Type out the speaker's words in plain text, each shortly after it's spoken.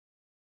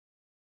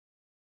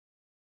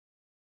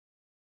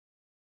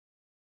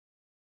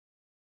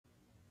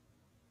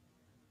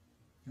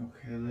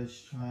Okay,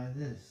 let's try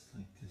this,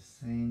 like the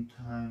same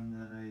time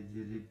that I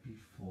did it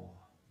before.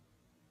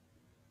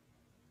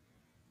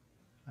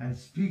 I'm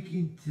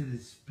speaking to the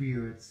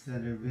spirits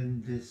that are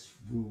in this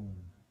room.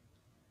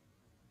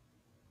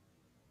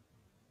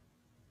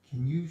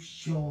 Can you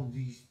show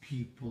these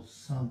people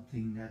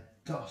something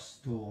that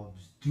dust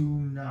orbs do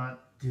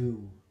not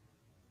do?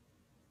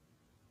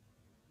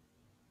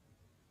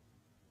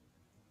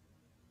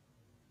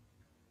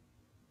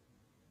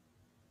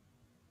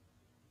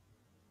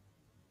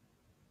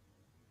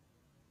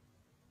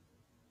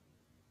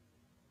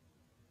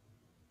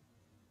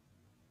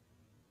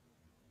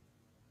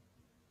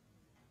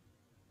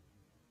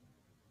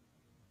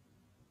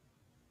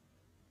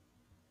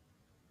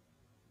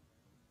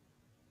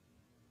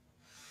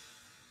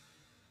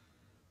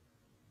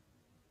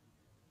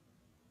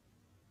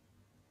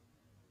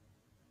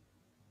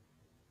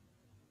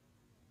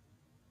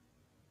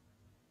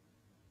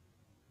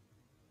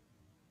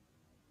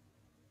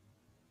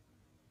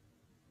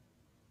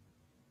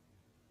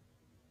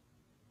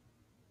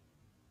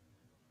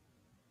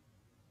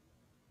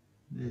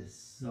 This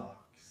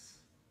sucks.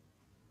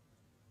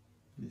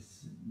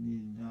 This,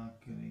 you're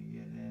not gonna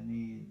get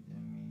any, I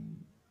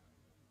mean,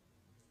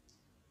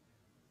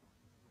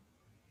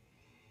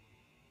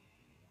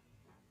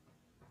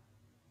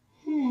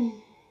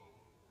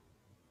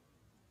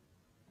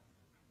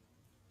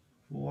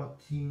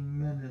 14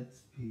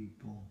 minutes,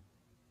 people.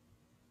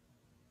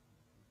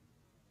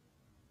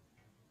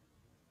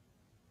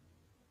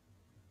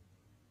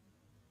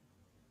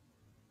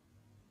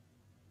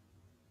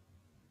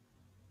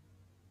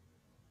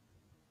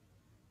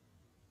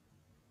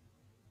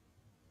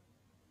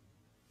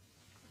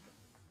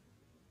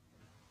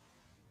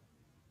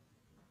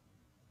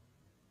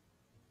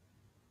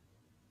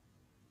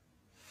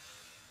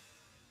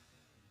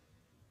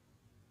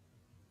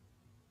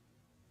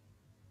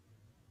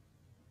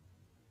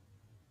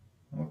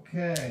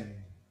 Okay.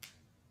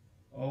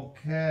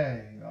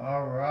 Okay.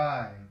 All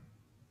right.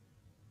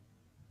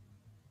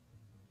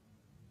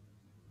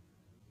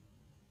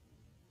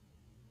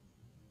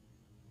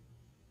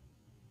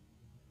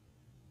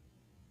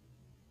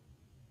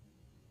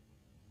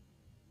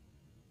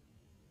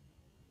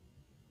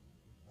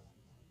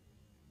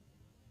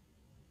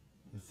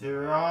 If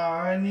there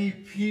are any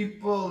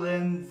people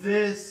in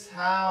this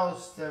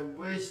house that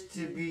wish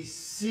to be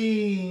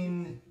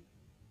seen,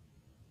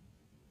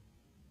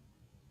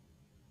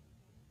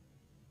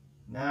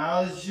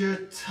 now's your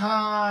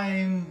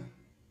time.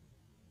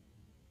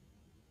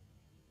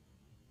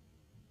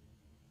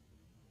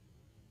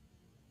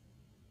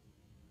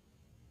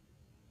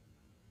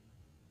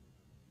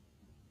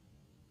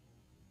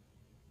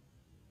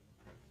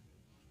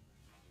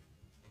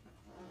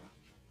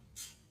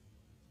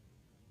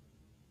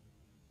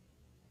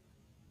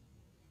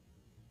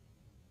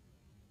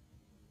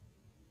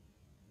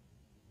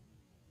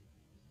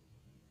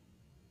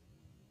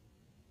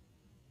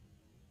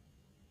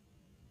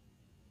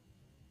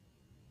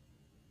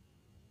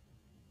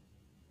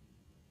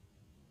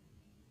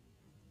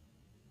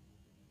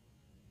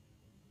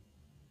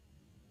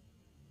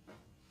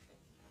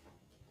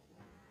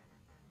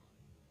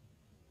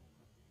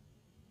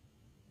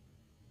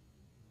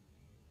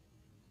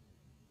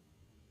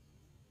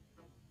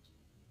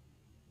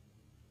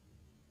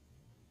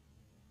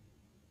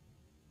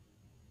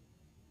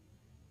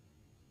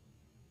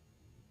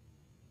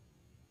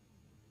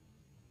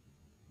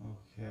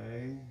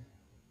 Okay.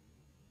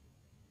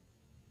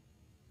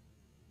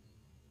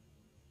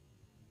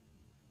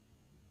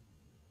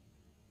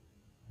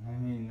 I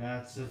mean,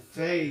 that's a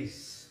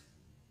face.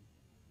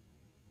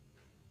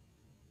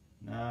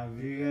 Now,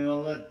 if you're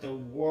gonna let the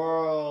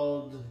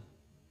world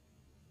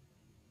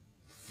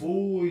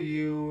fool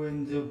you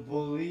into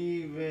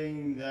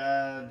believing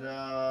that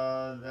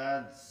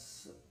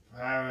that's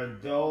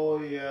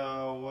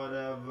pareidolia or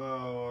whatever,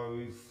 or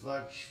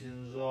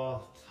reflections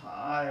off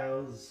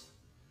tiles,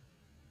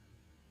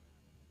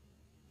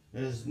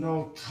 there's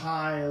no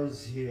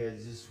tiles here,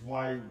 just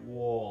white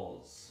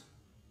walls.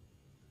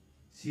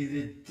 See,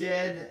 the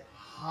dead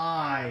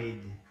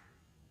hide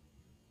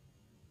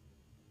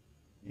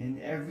in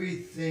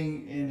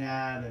everything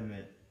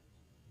inanimate.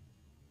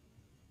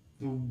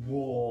 The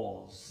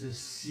walls, the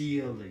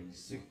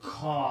ceilings, the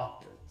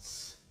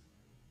carpets.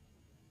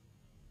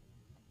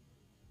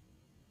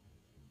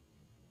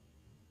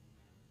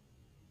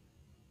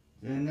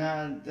 They're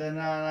not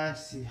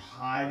actually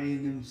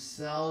hiding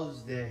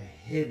themselves, they're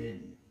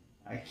hidden.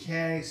 I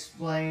can't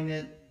explain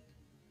it.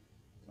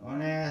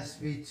 Don't ask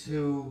me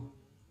to.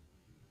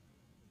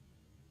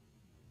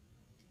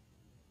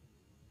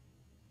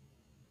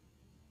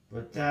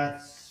 But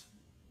that's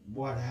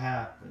what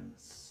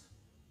happens.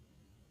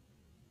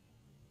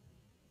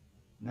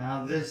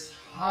 Now this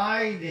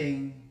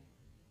hiding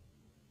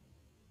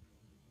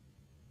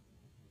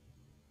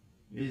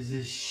is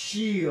a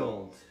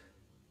shield.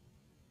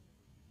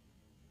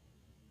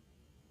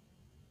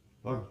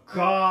 But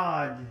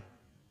God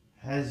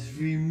has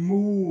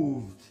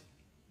removed.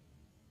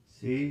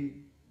 See,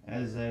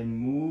 as I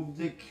move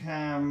the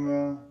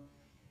camera,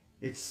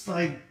 it's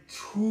like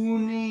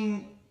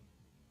tuning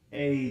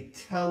a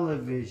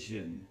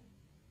television.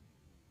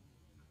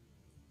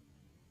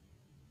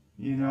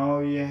 You know,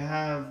 you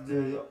have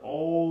the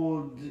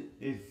old,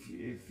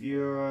 if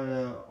you're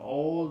an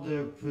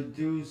older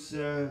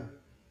producer,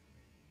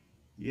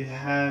 you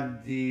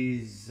have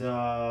these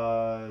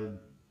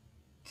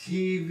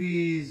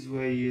TVs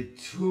where you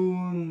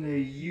tune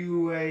the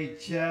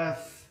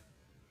UHF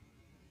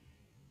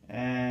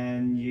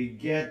and you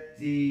get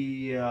the,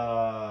 you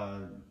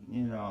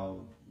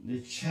know, the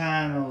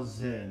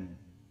channels in.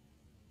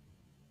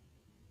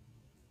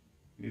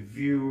 If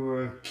you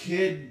were a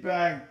kid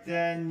back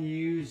then, you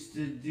used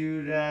to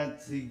do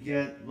that to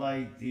get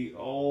like the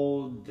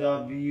old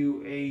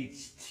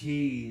WHT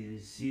to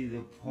see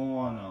the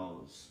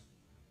pornos.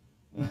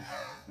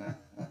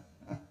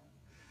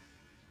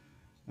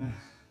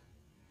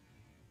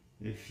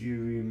 If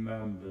you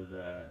remember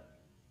that.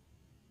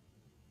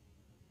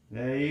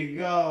 There you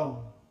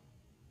go.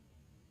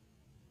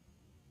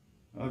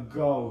 A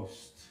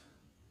ghost.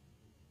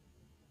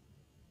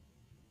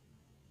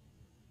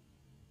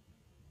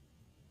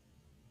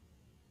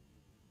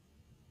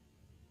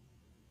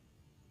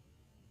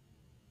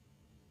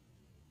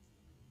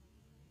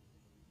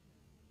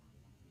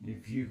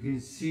 If you can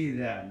see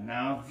that.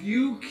 Now, if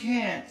you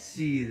can't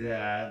see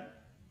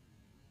that,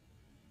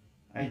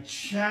 I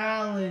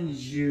challenge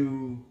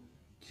you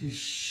to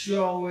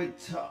show it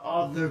to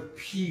other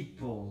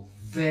people.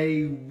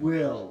 They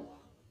will.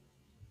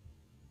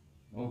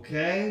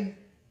 Okay?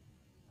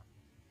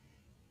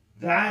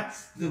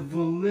 That's the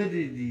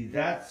validity.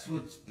 That's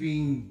what's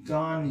being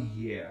done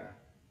here.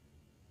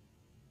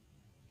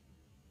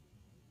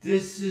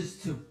 This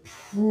is to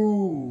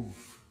prove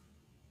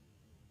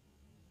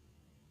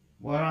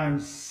what I'm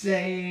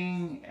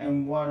saying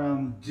and what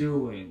I'm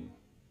doing.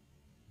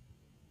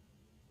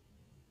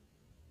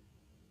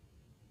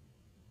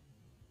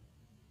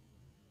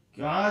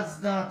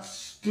 God's not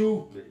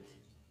stupid.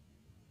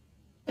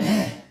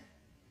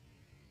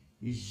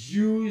 He's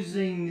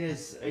using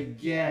this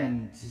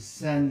again to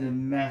send a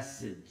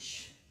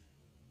message.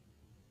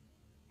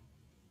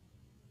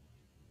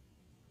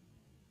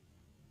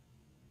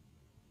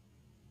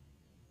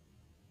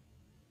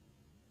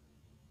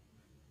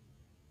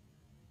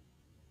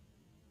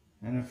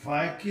 And if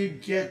I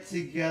could get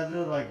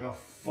together like a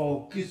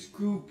focus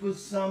group or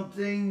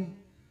something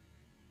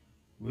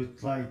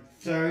with like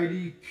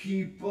 30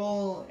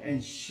 people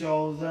and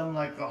show them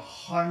like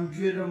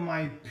 100 of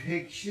my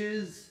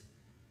pictures,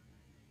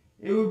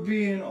 it would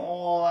be an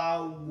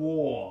all-out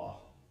war.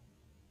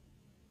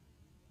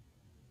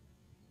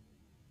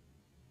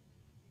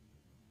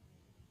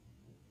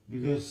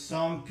 Because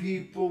some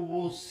people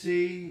will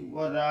see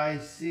what I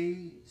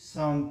see,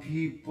 some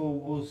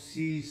people will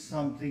see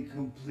something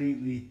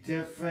completely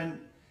different,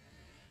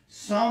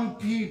 some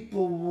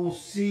people will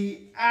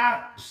see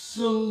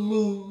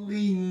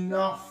absolutely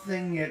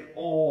nothing at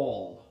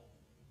all.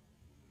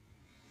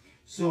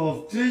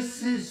 So if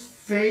this is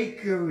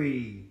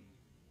fakery,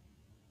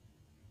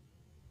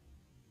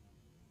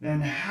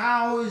 then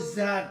how is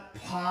that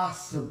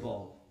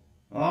possible?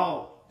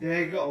 Oh,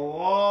 there you go.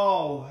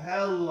 Oh,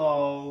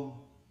 hello.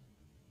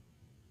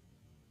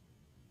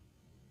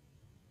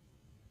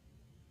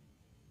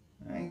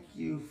 Thank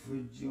you for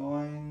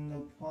joining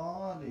the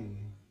party.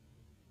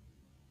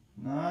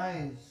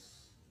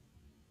 Nice.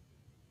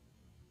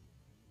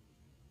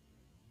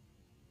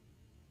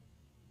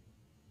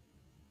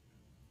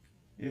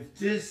 If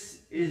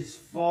this is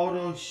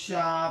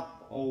Photoshop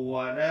or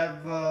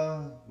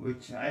whatever,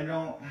 which I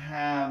don't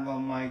have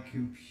on my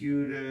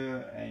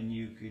computer, and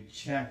you could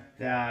check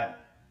that,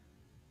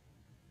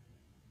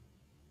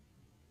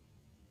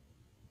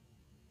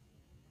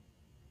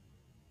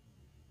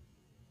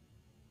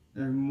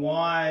 then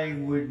why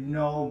would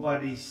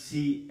nobody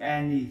see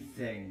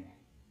anything?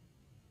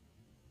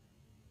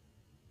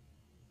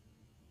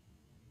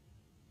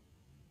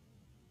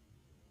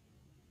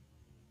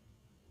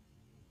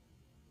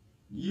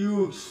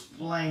 You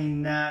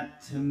explain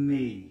that to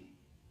me.